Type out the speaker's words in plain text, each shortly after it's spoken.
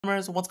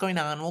What's going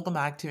on? Welcome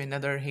back to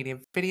another Haiti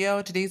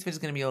video. Today's video is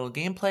going to be a little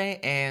gameplay,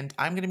 and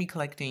I'm going to be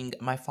collecting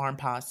my Farm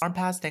Pass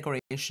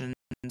decorations,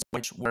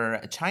 which were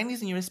a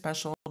Chinese New Year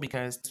special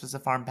because this was a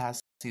Farm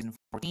Pass Season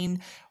 14,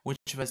 which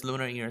was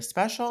Lunar Year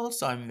special,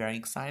 so I'm very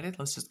excited.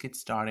 Let's just get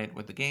started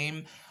with the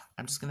game.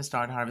 I'm just going to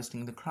start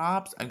harvesting the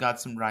crops. I've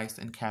got some rice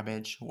and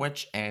cabbage,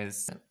 which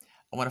is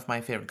one of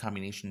my favorite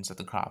combinations of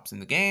the crops in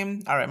the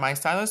game. Alright, my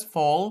silo is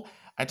full.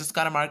 I just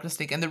got a marker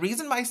stick, and the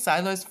reason my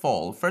silo is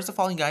full, first of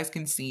all, you guys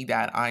can see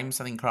that I'm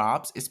selling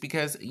crops, is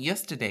because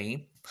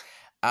yesterday,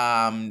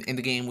 in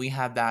the game, we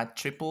had that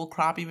triple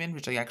crop event,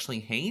 which I actually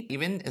hate.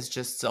 Even is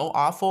just so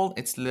awful,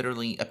 it's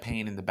literally a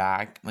pain in the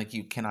back. Like,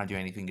 you cannot do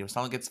anything. Your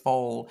silo gets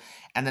full,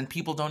 and then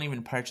people don't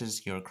even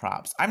purchase your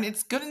crops. I mean,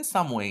 it's good in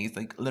some ways,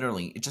 like,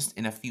 literally, just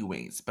in a few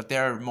ways, but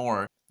there are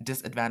more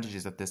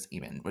disadvantages of this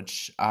event,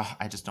 which,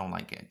 I just don't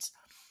like it.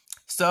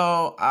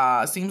 So,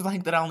 seems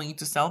like that I'll need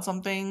to sell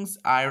some things.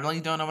 I really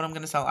don't know what I'm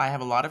going to sell. I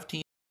have a lot of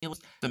tea leaves,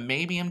 so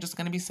maybe I'm just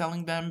going to be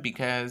selling them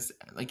because,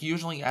 like,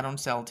 usually I don't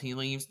sell tea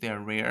leaves.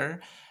 They're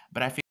rare,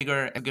 but I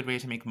figure a good way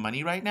to make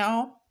money right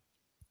now.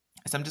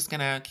 So I'm just going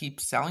to keep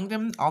selling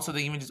them. Also,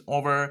 the event is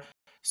over,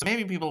 so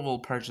maybe people will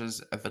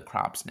purchase the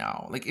crops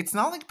now. Like, it's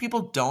not like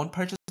people don't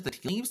purchase the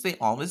tea leaves. They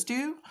always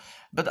do.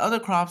 But the other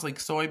crops like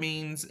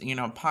soybeans,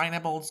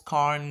 pineapples,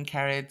 corn,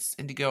 carrots,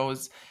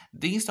 indigos,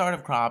 these sort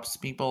of crops,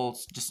 people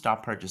just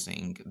stop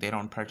purchasing. They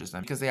don't purchase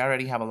them because they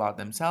already have a lot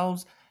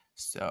themselves.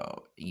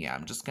 So, yeah,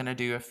 I'm just going to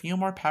do a few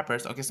more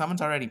peppers. Okay,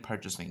 someone's already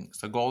purchasing.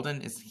 So,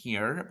 Golden is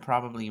here,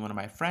 probably one of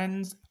my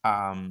friends.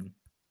 Now,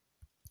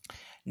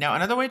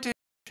 another way to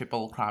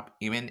triple crop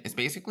even is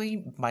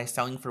basically by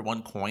selling for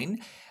 1 coin,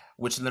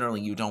 which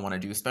literally you don't want to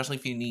do, especially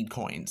if you need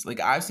coins. Like,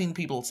 I've seen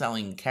people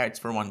selling carrots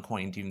for 1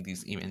 coin during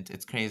these events.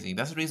 It's crazy.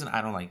 That's the reason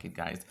I don't like it,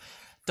 guys.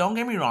 Don't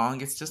get me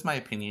wrong, it's just my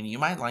opinion. You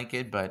might like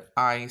it, but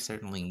I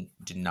certainly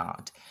do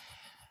not.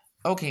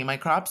 Okay, my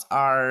crops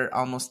are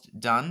almost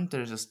done.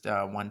 There's just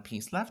 1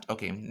 piece left.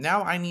 Okay,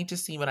 now I need to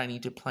see what I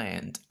need to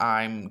plant.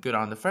 I'm good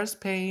on the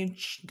first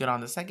page, good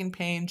on the second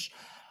page.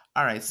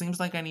 Alright, seems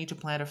like I need to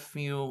plant a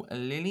few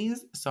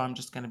lilies, so I'm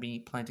just going to be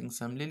planting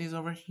some lilies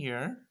over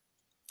here.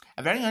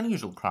 A very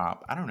unusual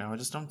crop. I don't know, I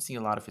just don't see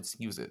a lot of its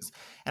uses.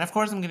 And of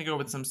course, I'm going to go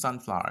with some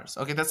sunflowers.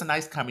 Okay, that's a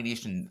nice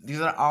combination. These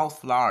are all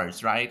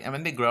flowers, right? And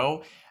when they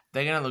grow,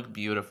 they're going to look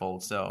beautiful.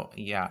 So,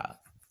 yeah.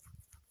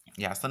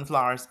 Yeah,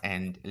 sunflowers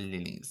and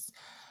lilies.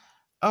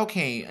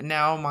 Okay,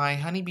 now my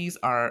honeybees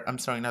are... I'm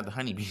sorry, not the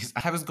honeybees.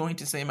 I was going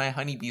to say my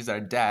honeybees are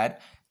dead.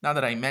 Now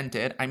that I meant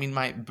it, I mean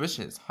my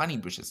bushes, honey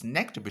bushes,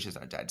 nectar bushes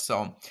are dead. So,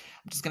 I'm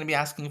just going to be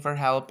asking for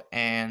help,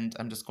 and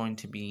I'm just going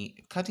to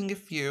be cutting a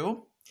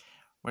few.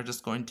 We're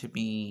just going to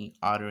be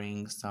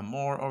ordering some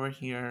more over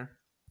here.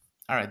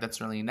 All right,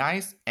 that's really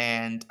nice.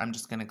 And I'm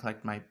just going to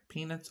collect my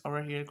peanuts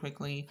over here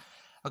quickly.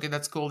 Okay,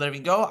 that's cool. There we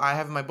go. I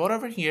have my boat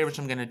over here, which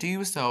I'm going to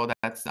do. So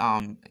that's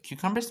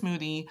cucumber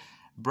smoothie,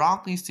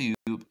 broccoli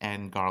soup,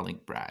 and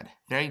garlic bread.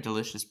 Very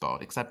delicious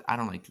boat, except I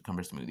don't like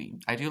cucumber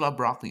smoothie. I do love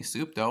broccoli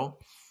soup, though.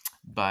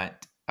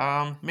 But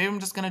maybe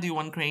I'm just going to do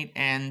 1 crate,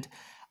 and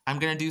I'm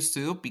going to do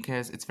soup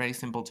because it's very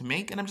simple to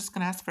make, and I'm just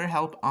going to ask for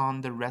help on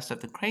the rest of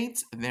the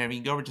crates. There we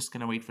go. We're just going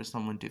to wait for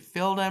someone to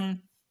fill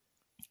them.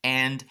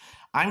 And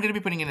I'm going to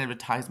be putting an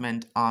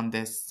advertisement on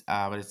this,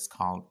 what it's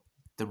called,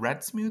 the red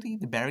smoothie,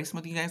 the berry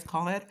smoothie you guys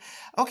call it.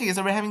 Okay,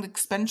 so we're having the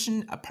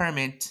expansion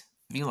permit,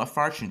 Wheel of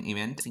Fortune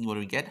event. See what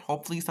we get.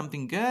 Hopefully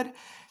something good.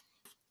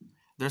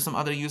 There's some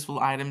other useful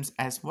items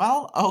as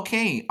well.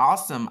 Okay,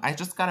 awesome. I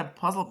just got a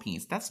puzzle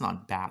piece. That's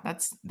not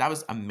bad. That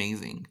was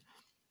amazing.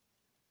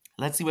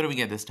 Let's see what do we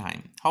get this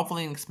time.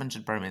 Hopefully an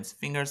expansion permits.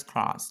 Fingers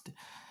crossed.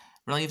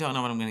 Really don't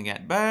know what I'm going to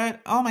get.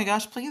 But, oh my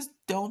gosh, please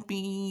don't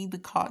be the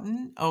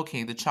cotton.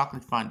 Okay, the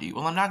chocolate fondue.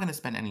 Well, I'm not going to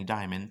spend any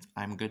diamonds.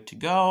 I'm good to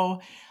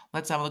go.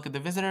 Let's have a look at the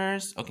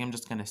visitors. Okay, I'm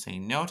just going to say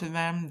no to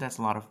them. That's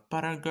a lot of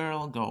butter,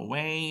 girl. Go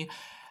away.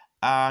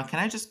 Can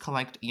I just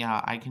collect?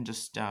 Yeah, I can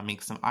just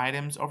make some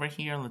items over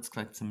here. Let's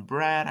collect some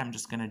bread. I'm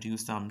just going to do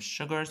some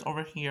sugars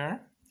over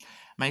here.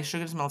 My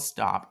sugar smell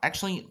stopped.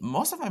 Actually,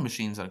 most of my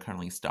machines are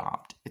currently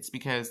stopped. It's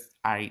because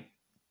I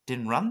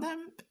didn't run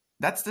them.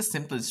 That's the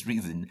simplest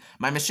reason.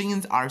 My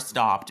machines are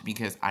stopped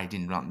because I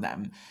didn't run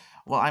them.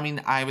 Well, I mean,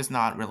 I was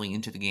not really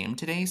into the game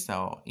today,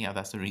 so yeah,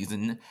 that's the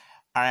reason.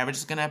 Alright, we're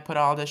just gonna put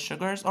all the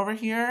sugars over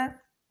here.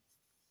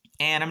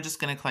 And I'm just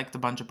gonna collect a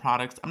bunch of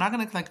products. I'm not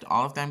gonna collect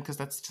all of them because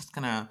that's just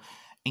gonna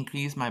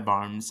increase my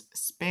barn's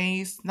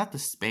space. Not the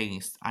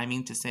space. I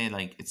mean to say,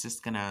 like, it's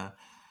just gonna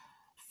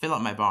fill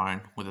up my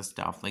barn with the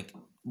stuff, like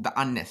the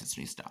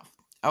unnecessary stuff.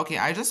 Okay,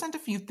 I just sent a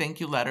few thank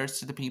you letters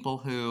to the people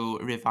who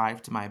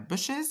revived my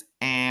bushes,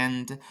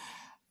 and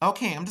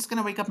okay, I'm just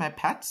gonna wake up my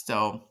pets,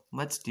 so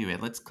let's do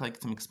it. Let's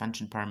collect some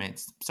expansion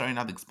permits. Sorry,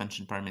 not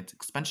expansion permits,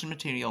 expansion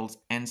materials,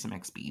 and some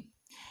XP.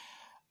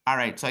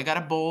 Alright, so I got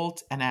a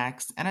bolt, an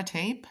axe, and a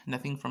tape.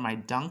 Nothing from my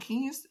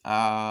donkeys.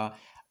 A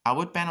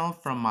wood panel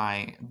from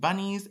my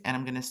bunnies, and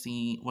I'm gonna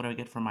see what do I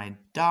get from my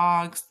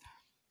dogs.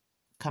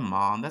 Come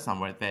on, that's not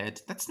worth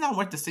it. That's not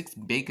worth the 6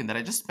 bacon that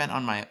I just spent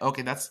on my...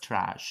 Okay, that's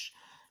trash.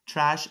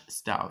 Trash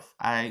stuff.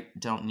 I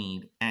don't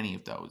need any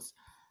of those.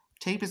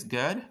 Tape is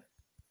good.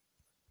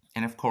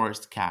 And of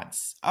course,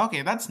 cats.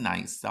 Okay, that's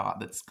nice.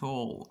 That's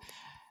cool.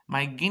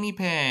 My guinea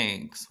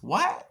pigs.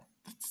 What?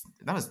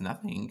 That was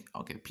nothing.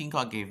 Okay,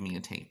 Peacock gave me a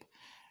tape.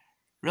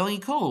 Really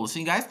cool. So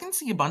you guys can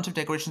see a bunch of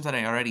decorations that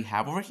I already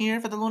have over here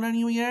for the Lunar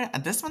New Year.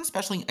 And this one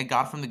especially I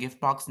got from the gift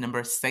box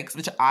number 6,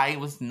 which I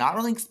was not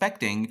really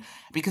expecting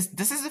because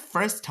this is the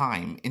first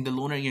time in the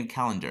Lunar Year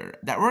calendar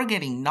that we're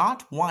getting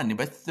not 1,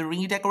 but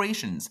 3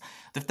 decorations.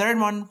 The third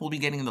one will be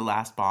getting in the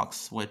last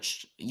box,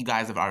 which you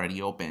guys have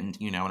already opened.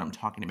 You know what I'm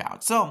talking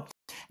about. So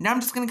now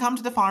I'm just going to come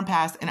to the Farm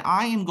Pass and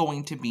I am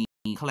going to be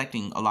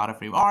collecting a lot of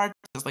free art.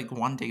 There's like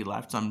 1 day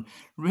left, so I'm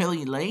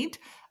really late.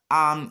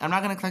 I'm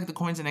not going to collect the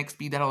coins and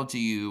XP, that I'll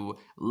do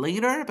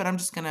later, but I'm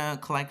just going to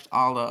collect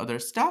all the other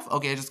stuff.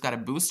 Okay, I just got a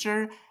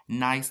booster.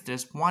 Nice.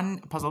 There's 1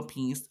 puzzle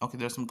piece. Okay,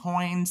 there's some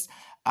coins,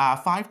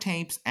 5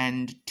 tapes,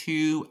 and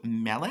 2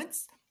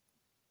 mallets.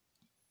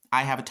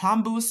 I have a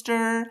Tom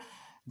booster.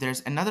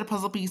 There's another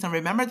puzzle piece, and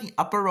remember the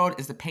upper road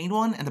is the paid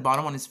one and the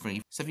bottom one is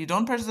free. So if you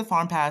don't purchase the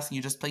Farm Pass,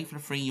 you just play for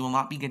free, you will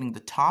not be getting the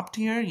top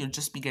tier, you'll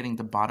just be getting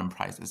the bottom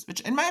prizes, which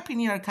in my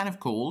opinion are kind of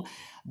cool.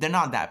 They're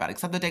not that bad,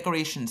 except the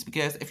decorations,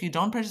 because if you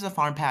don't purchase the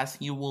Farm Pass,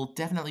 you will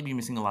definitely be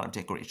missing a lot of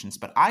decorations,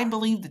 but I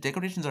believe the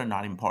decorations are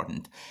not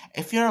important.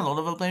 If you're a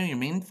low-level player, your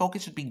main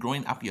focus should be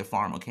growing up your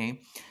farm, okay?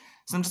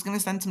 So I'm just going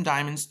to send some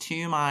diamonds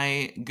to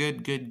my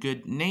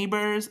good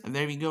neighbors.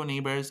 There we go,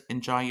 neighbors.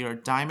 Enjoy your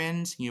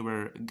diamonds. You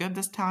were good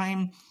this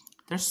time.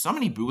 There's so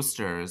many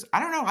boosters. I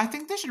don't know. I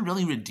think they should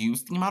really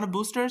reduce the amount of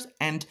boosters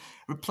and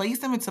replace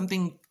them with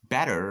something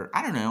better.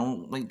 I don't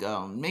know. Like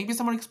maybe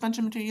some more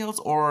expansion materials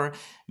or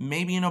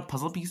maybe,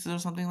 puzzle pieces or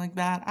something like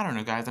that. I don't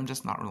know, guys. I'm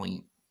just not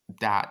really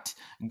that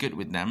good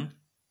with them.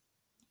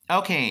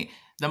 Okay,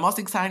 the most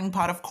exciting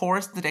part, of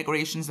course, the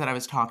decorations that I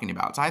was talking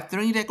about. So I have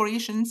 3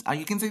 decorations.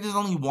 You can see there's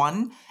only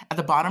 1 at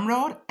the bottom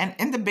road. And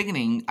in the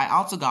beginning, I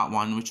also got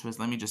one, which was,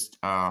 let me just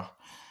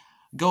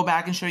go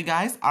back and show you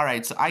guys. All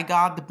right, so I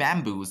got the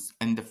bamboos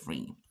in the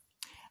free.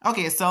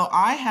 Okay, so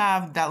I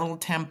have that little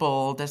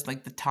temple. There's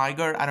like the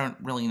tiger. I don't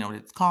really know what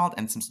it's called.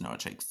 And some snow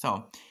chicks.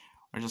 So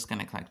we're just going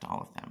to collect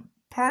all of them.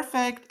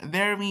 Perfect.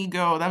 There we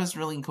go. That was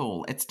really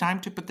cool. It's time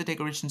to put the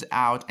decorations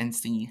out and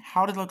see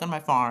how they look on my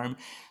farm.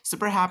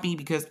 Super happy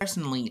because I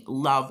personally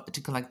love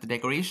to collect the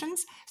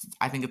decorations.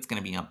 I think it's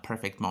going to be a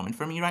perfect moment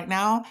for me right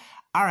now.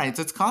 All right,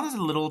 so it's called as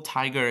a little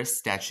tiger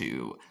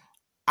statue.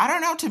 I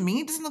don't know. To me,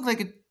 it doesn't look like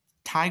a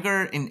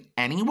tiger in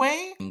any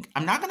way.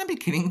 I'm not going to be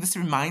kidding. This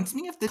reminds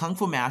me of the Kung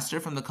Fu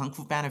Master from the Kung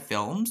Fu Panda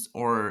films,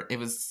 or it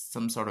was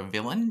some sort of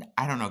villain.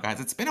 I don't know,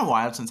 guys. It's been a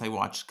while since I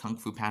watched Kung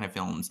Fu Panda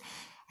films.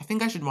 I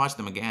think I should watch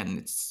them again.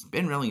 It's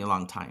been really a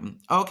long time.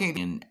 Okay,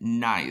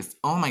 nice.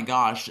 Oh my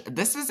gosh.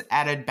 This was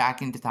added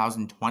back in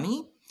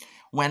 2020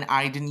 when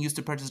I didn't used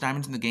to purchase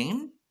diamonds in the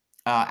game.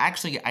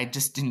 Actually, I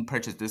just didn't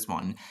purchase this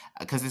one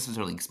because this was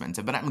really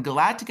expensive. But I'm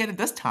glad to get it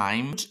this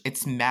time.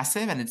 It's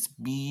massive and it's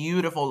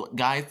beautiful.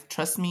 Guys,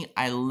 trust me,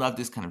 I love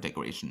this kind of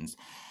decorations.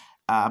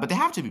 But they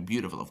have to be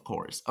beautiful, of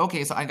course.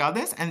 Okay, so I got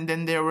this. And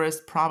then there was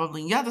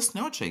probably, yeah, the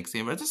snow chicks.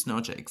 Yeah, where's the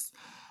snow chicks?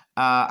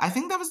 I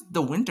think that was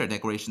the winter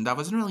decoration. That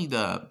wasn't really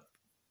the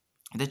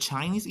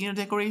Chinese New Year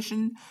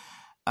decoration.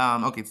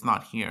 Okay, it's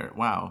not here.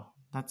 Wow,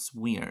 that's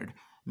weird.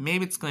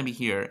 Maybe it's going to be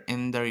here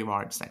in the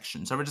reward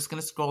section. So we're just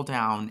going to scroll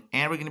down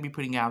and we're going to be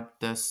putting out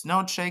the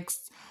snow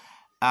chicks.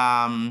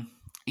 Yeah,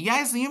 I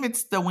assume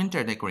it's the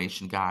winter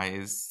decoration,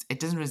 guys.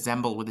 It doesn't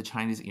resemble with the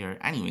Chinese New Year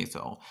anyway,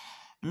 so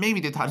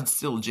maybe they thought it's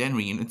still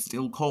January and it's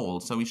still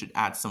cold, so we should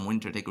add some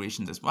winter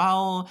decorations as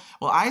well.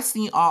 Well, I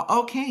see all,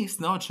 okay,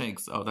 snow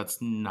chicks. Oh,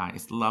 that's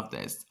nice. Love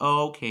this.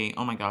 Okay,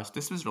 oh my gosh,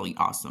 this was really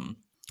awesome.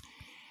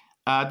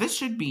 This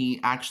should be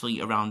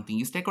actually around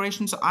these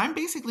decorations. So I'm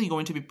basically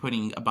going to be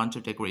putting a bunch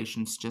of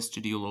decorations just to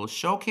do a little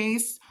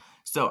showcase.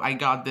 So I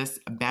got this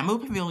bamboo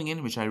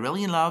pavilion, which I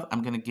really love.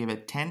 I'm going to give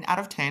it 10 out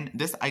of 10.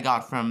 This I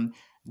got from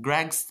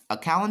Greg's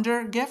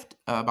calendar gift,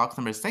 box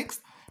number 6.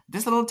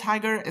 This little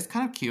tiger is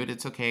kind of cute.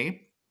 It's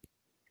okay.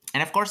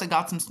 And of course, I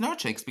got some snow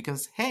chicks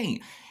because,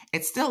 hey,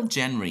 it's still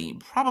January.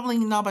 Probably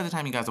not by the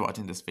time you guys are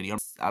watching this video.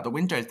 The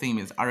winter theme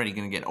is already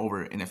going to get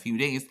over in a few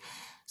days.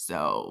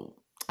 So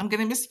I'm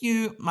going to miss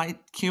you, my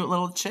cute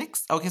little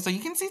chicks. Okay, so you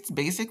can see it's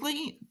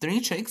basically 3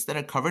 chicks that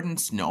are covered in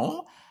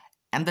snow.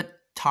 And the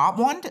top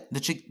one, the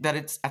chick that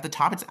it's at the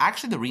top, it's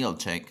actually the real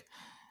chick.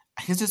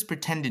 He's just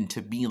pretending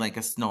to be like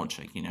a snow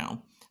chick,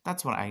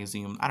 That's what I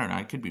assume. I don't know.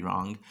 I could be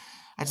wrong.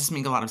 I just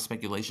make a lot of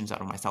speculations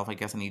out of myself. I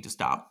guess I need to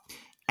stop.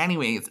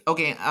 Anyways,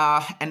 okay,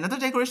 another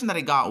decoration that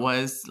I got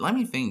was, let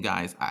me think,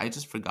 guys. I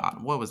just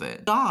forgot. What was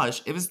it?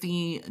 Gosh, it was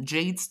the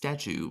jade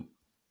statue.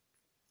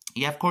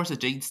 Yeah, of course, the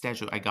jade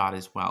statue I got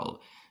as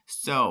well.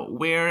 So,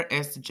 where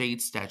is the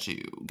jade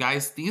statue?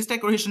 Guys, these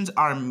decorations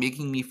are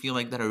making me feel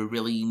like that I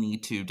really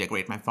need to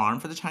decorate my farm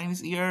for the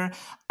Chinese New Year.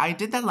 I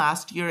did that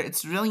last year.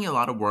 It's really a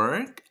lot of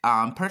work.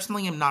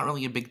 Personally, I'm not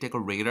really a big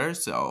decorator,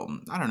 so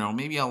I don't know.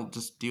 Maybe I'll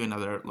just do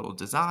another little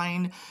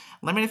design.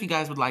 Let me know if you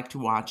guys would like to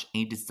watch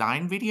a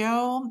design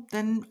video,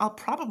 then I'll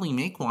probably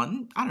make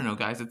one. I don't know,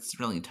 guys. It's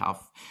really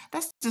tough.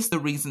 That's just the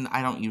reason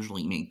I don't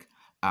usually make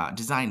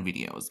design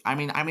videos. I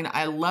mean,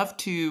 I love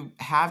to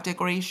have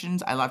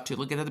decorations. I love to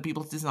look at other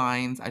people's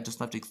designs. I just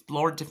love to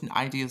explore different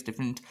ideas,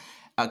 different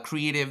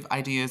creative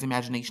ideas,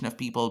 imagination of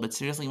people. But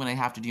seriously, when I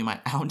have to do my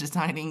own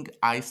designing,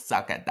 I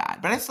suck at that.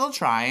 But I still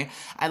try.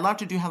 I love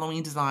to do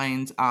Halloween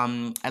designs.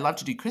 I love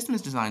to do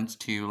Christmas designs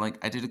too. Like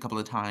I did a couple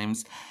of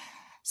times.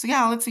 So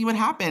yeah, let's see what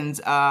happens.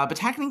 But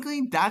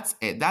technically, that's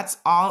it. That's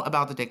all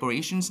about the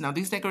decorations. Now,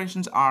 these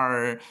decorations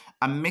are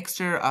a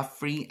mixture of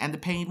free and the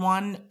paid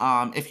one.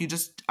 If you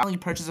just only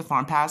purchase a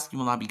farm pass, you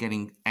will not be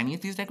getting any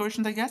of these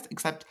decorations, I guess,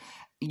 except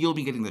you'll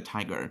be getting the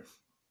tiger.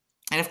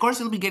 And of course,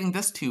 you'll be getting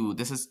this too.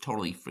 This is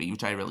totally free,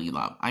 which I really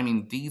love. I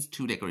mean, these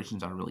two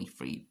decorations are really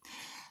free.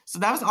 So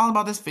that was all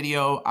about this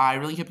video. I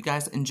really hope you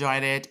guys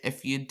enjoyed it.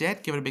 If you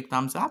did, give it a big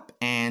thumbs up.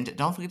 And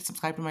don't forget to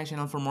subscribe to my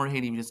channel for more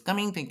Haiti videos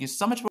coming. Thank you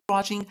so much for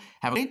watching.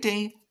 Have a great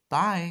day.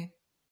 Bye.